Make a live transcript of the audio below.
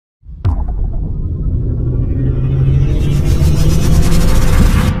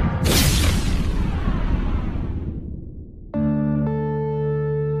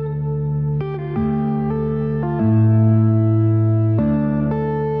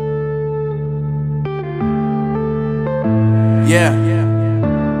Yeah.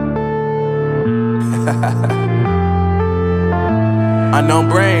 Unknown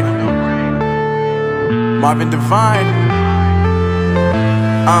Brain, Marvin Divine.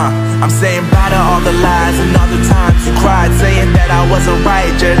 I'm saying bye to all the lies and all the times you cried, saying that I wasn't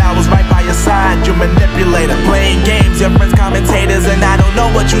right, yet I was right by your side. You manipulator, playing games, your friends commentators, and I don't know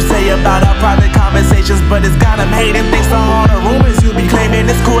what you say about our private conversations, but it's got them hating. Thanks to all the rumors you be claiming.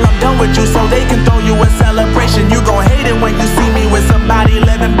 It's cool, I'm done with you, so they can throw you a celebration. You gon' hate it when you see me with somebody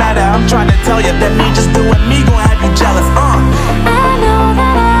living better. I'm trying to tell you that me just doing me gon' have you jealous. I know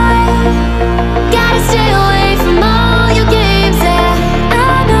that I gotta stay away from all your games, yeah.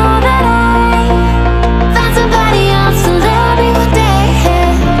 I know that I found somebody else to love me one day,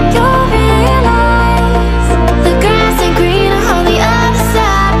 yeah. You'll realize the grass ain't greener on the other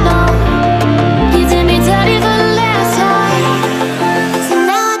side, no. You did me dirty for the last time, so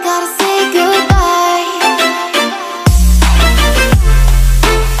now I gotta say goodbye.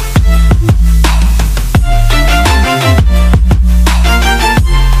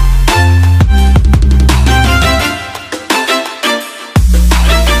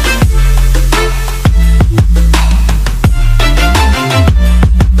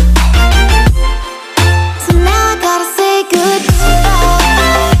 So now I gotta say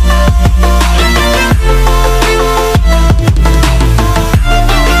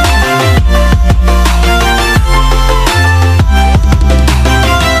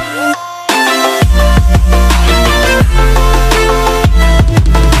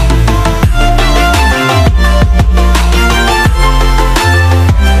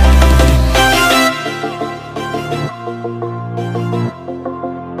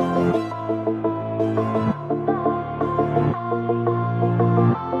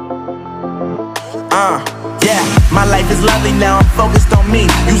Yeah, my life is lovely now, I'm focused on me.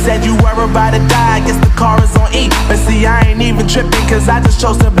 You said you were about to die, I guess the car is on E. But see, I ain't even tripping, cause I just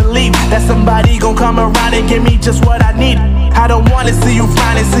chose to believe that somebody gon' come around and give me just what I need. I don't wanna see you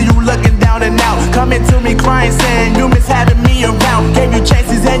frowning, see you looking down and out, coming to me crying, saying you miss having me around. Gave you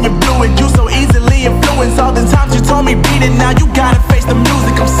chances and you blew it, you so easily influenced. All the times you told me beat it, now you gotta face the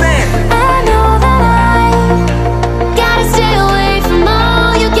music. I'm saying I know that I gotta stay away from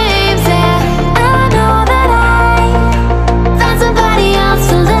all your games, yeah. I know that I found somebody else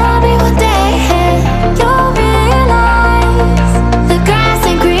to love me one day, yeah. You'll realize the grass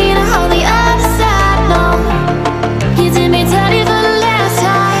ain't greener on the other side, no. You did me dirty for the last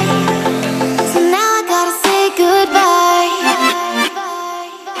time, so now I gotta say goodbye.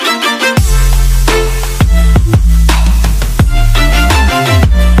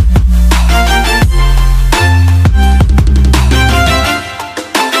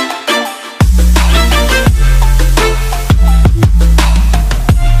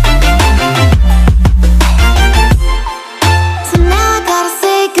 So now I gotta say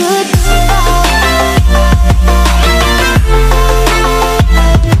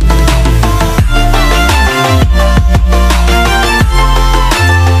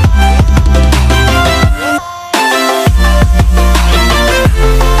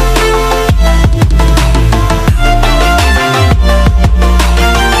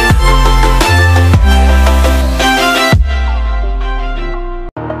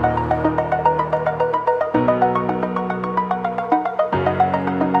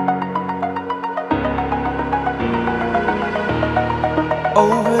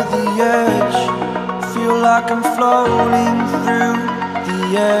over the edge, feel like I'm floating through the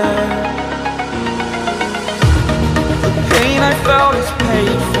air. The pain I felt is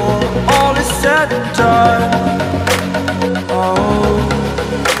paid for, all is said and done. Oh,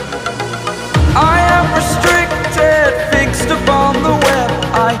 I am restricted, fixed upon the web.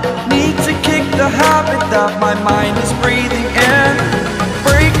 I need to kick the habit that my mind is breathing in.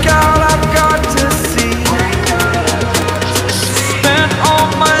 Break out, I've got to see. Spent all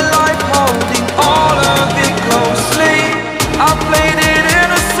my life holding all of it closely. I played it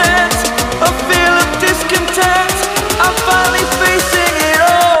innocent, a feel of discontent. I'm finally facing it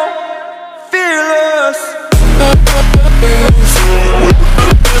all, fearless.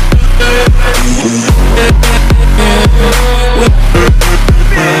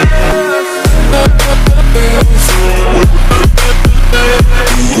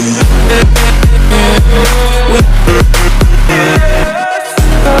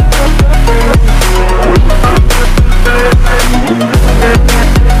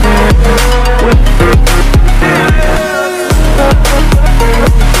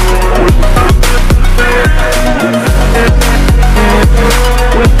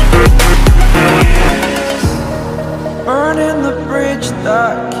 Burning the bridge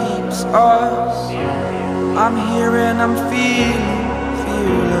that keeps us. I'm here and I'm feeling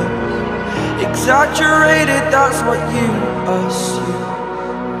fearless. Exaggerated, that's what you assume.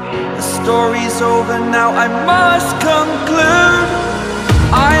 The story's over now, I must conclude.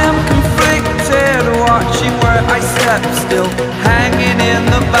 I am conflicted, watching where I step still, hanging in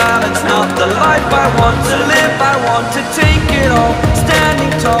the balance. Not the life I want to live, I want to take it all. Standing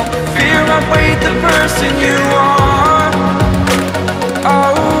tall, fear I've weighed the person you are.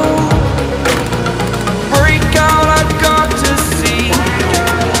 Oh, break out, I've got to see.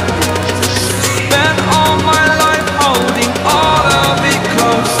 Spent all my life holding all of it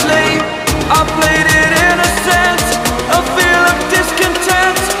closely. I played it innocent, a feel of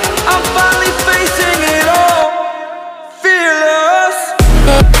discontent. I'm finally facing it all, fearless.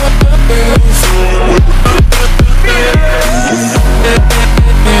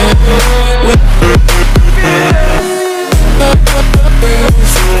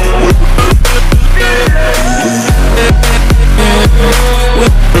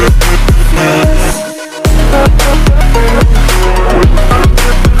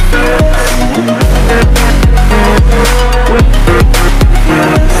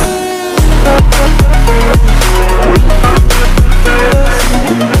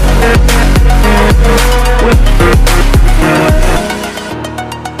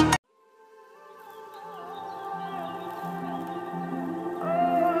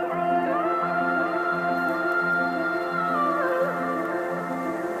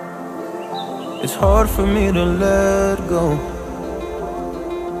 It's hard for me to let go,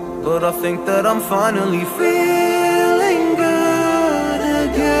 but I think that I'm finally feeling good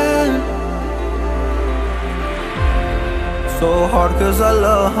again. So hard cause I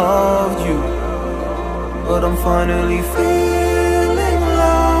loved you, but I'm finally feeling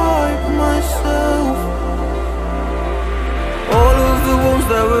like myself. All of the wounds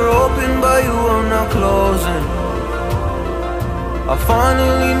that were opened by you are now closing. I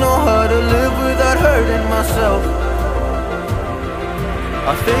finally know how to live without hurting myself.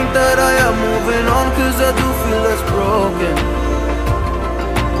 I think that I am moving on cause I do feel less broken.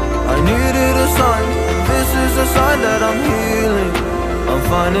 I needed a sign, this is a sign that I'm healing. I'm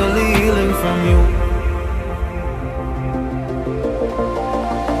finally healing from you.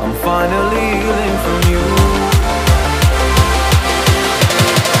 I'm finally healing from you.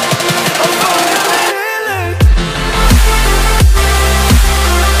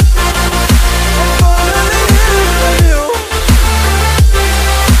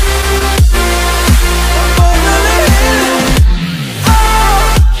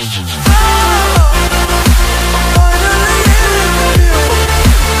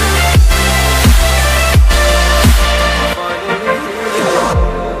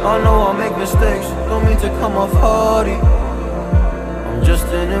 Mistakes, don't mean to come off haughty. I'm just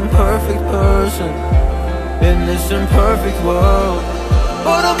an imperfect person in this imperfect world,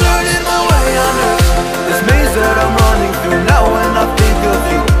 but I'm learning my way under this maze that I'm running through. Now when I think of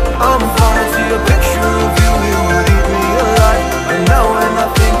you, I'm fine. See a picture of you, it would eat me alive. And now when I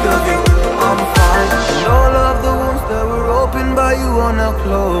think of you, I'm fine. And all of the wounds that were opened by you are now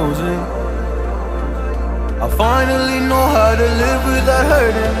closing. I finally know how to live without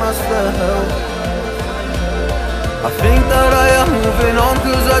hurting myself. I think that I am moving on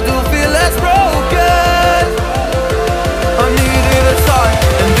cause I do feel less broken. I needed a sign,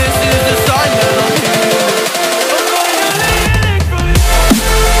 and this is the sign that I'm healing.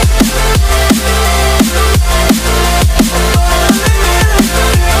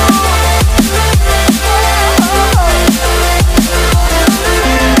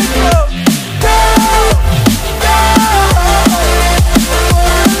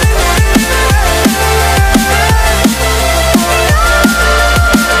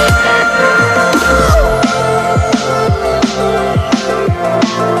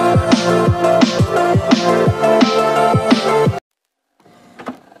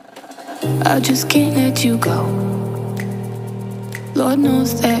 I just can't let you go. Lord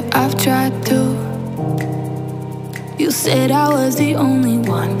knows that I've tried to. You said I was the only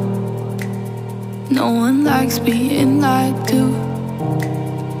one. No one likes being lied to.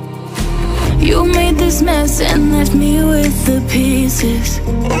 You made this mess and left me with the pieces.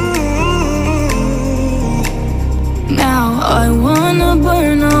 Now I wanna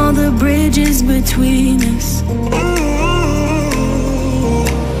burn all the bridges between us.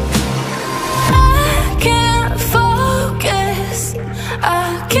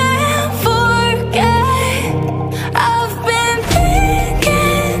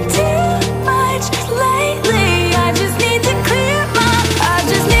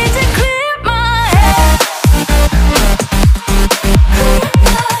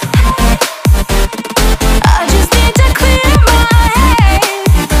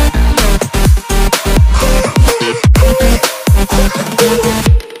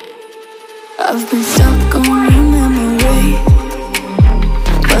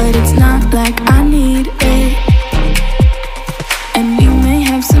 like I need it. And we may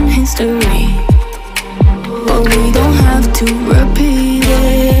have some history, but we don't have to repeat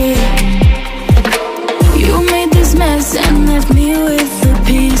it. You made this mess and left me with the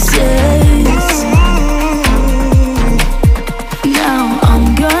pieces. Now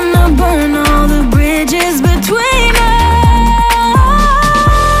I'm gonna burn all the bridges between us.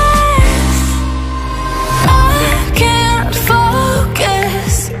 I can't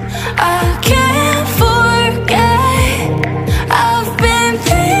focus, I can't forget. I've been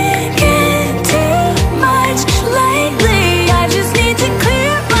thinking too much lately. I just need to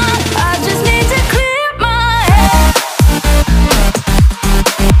clear my head.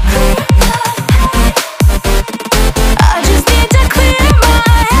 I just need to clear my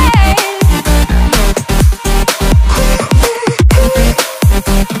head.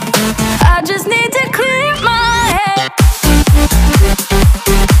 I just need to clear my head.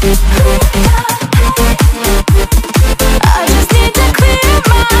 I just need to clear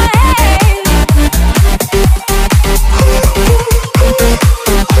my head.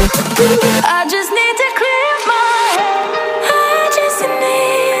 I just need to clear my head. I just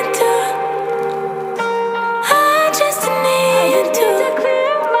need to. I just need to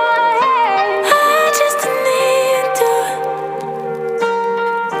clear my head. I just need to.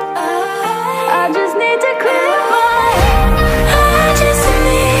 I just need to clear my head. I just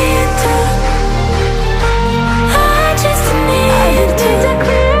need to. I just need to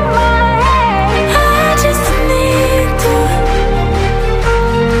clear my head. I just need to.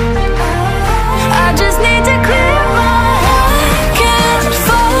 I just need to clear my head. I can't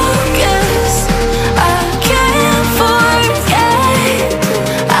focus, I can't forget.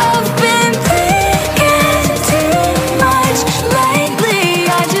 I've been thinking too much lately.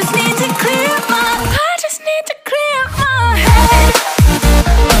 I just need to clear my head.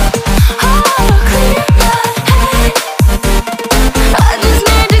 Oh, clear my head. I just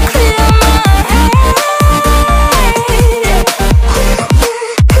need to clear my head.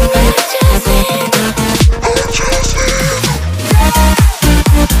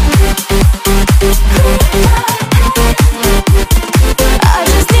 I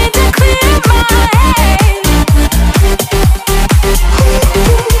just need to clear my head.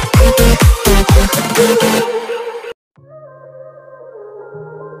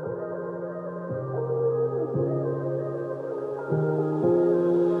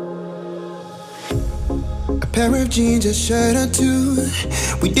 A pair of jeans, a shirt or two.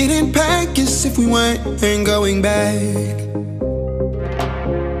 We didn't pack as if we weren't going back.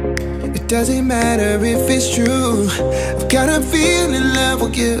 It doesn't matter if it's true. I've got a feeling love will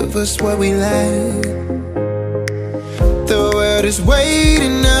give us what we lack. The world is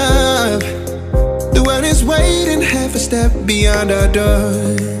waiting up. The world is waiting half a step beyond our door.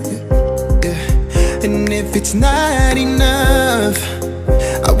 Yeah. And if it's not enough,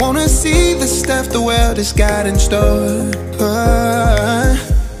 I wanna see the stuff the world has got in store.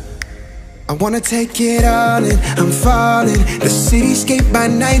 I wanna take it all in, I'm falling. The cityscape by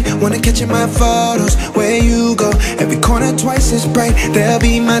night, wanna catch in my photos. Where you go, every corner twice as bright. They'll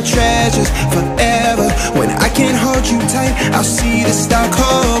be my treasures forever. When I can't hold you tight, I'll see the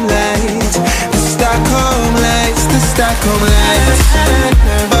Stockholm lights. The Stockholm lights, the Stockholm lights.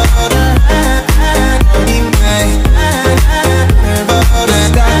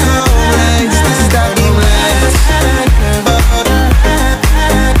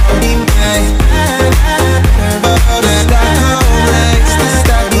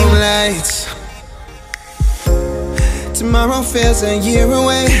 Tomorrow feels a year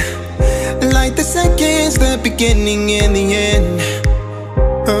away, like the seconds, the beginning and the end.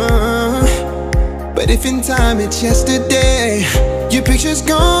 But if in time it's yesterday, your picture's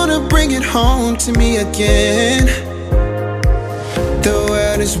gonna bring it home to me again. The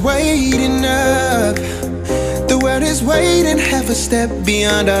world is waiting up. The world is waiting half a step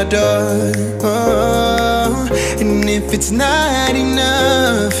beyond our door. And if it's not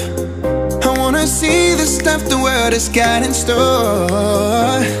enough, I wanna see the stuff the world has got in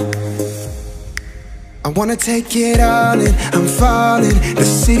store. I wanna take it all in, I'm falling. The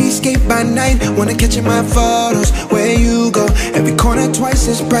cityscape by night, wanna catch in my photos. Where you go, every corner twice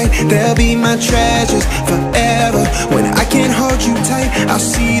as bright. They'll be my treasures forever. When I can't hold you tight, I'll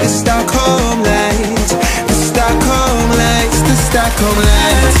see the Stockholm lights. The Stockholm lights, the Stockholm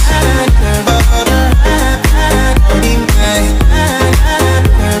lights.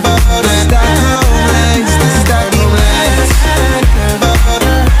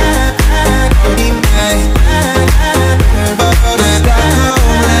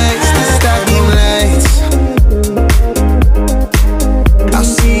 I'll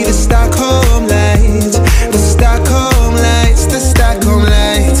see the Stockholm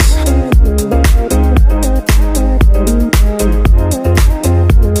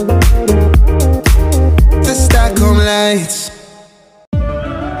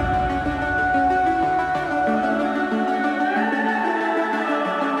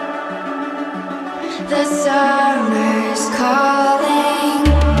The summer's calling.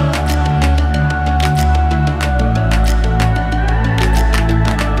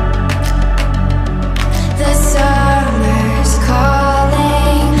 The summer's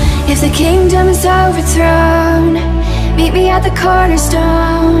calling. If the kingdom is overthrown, meet me at the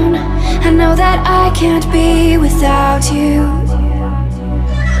cornerstone. I know that I can't be without you.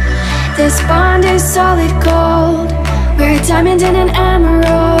 This bond is solid gold. We're a diamond and an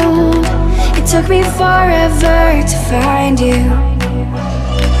emerald. It took me forever to find you.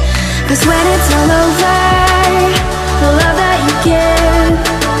 'Cause when it's all over, the love that you give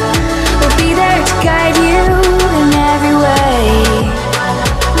will be there to guide you in every way.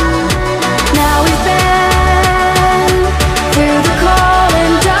 Now we've been through the cold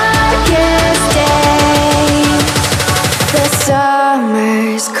and darkest days. The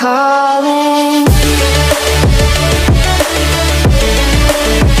summer's calling.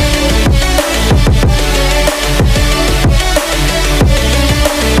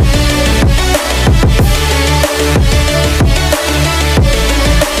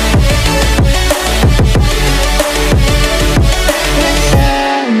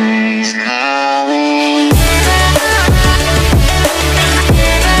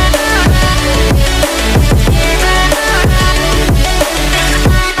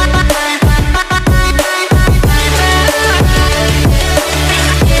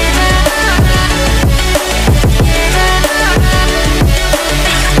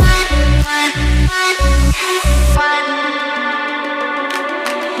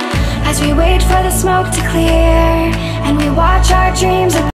 As we wait for the smoke to clear and we watch our dreams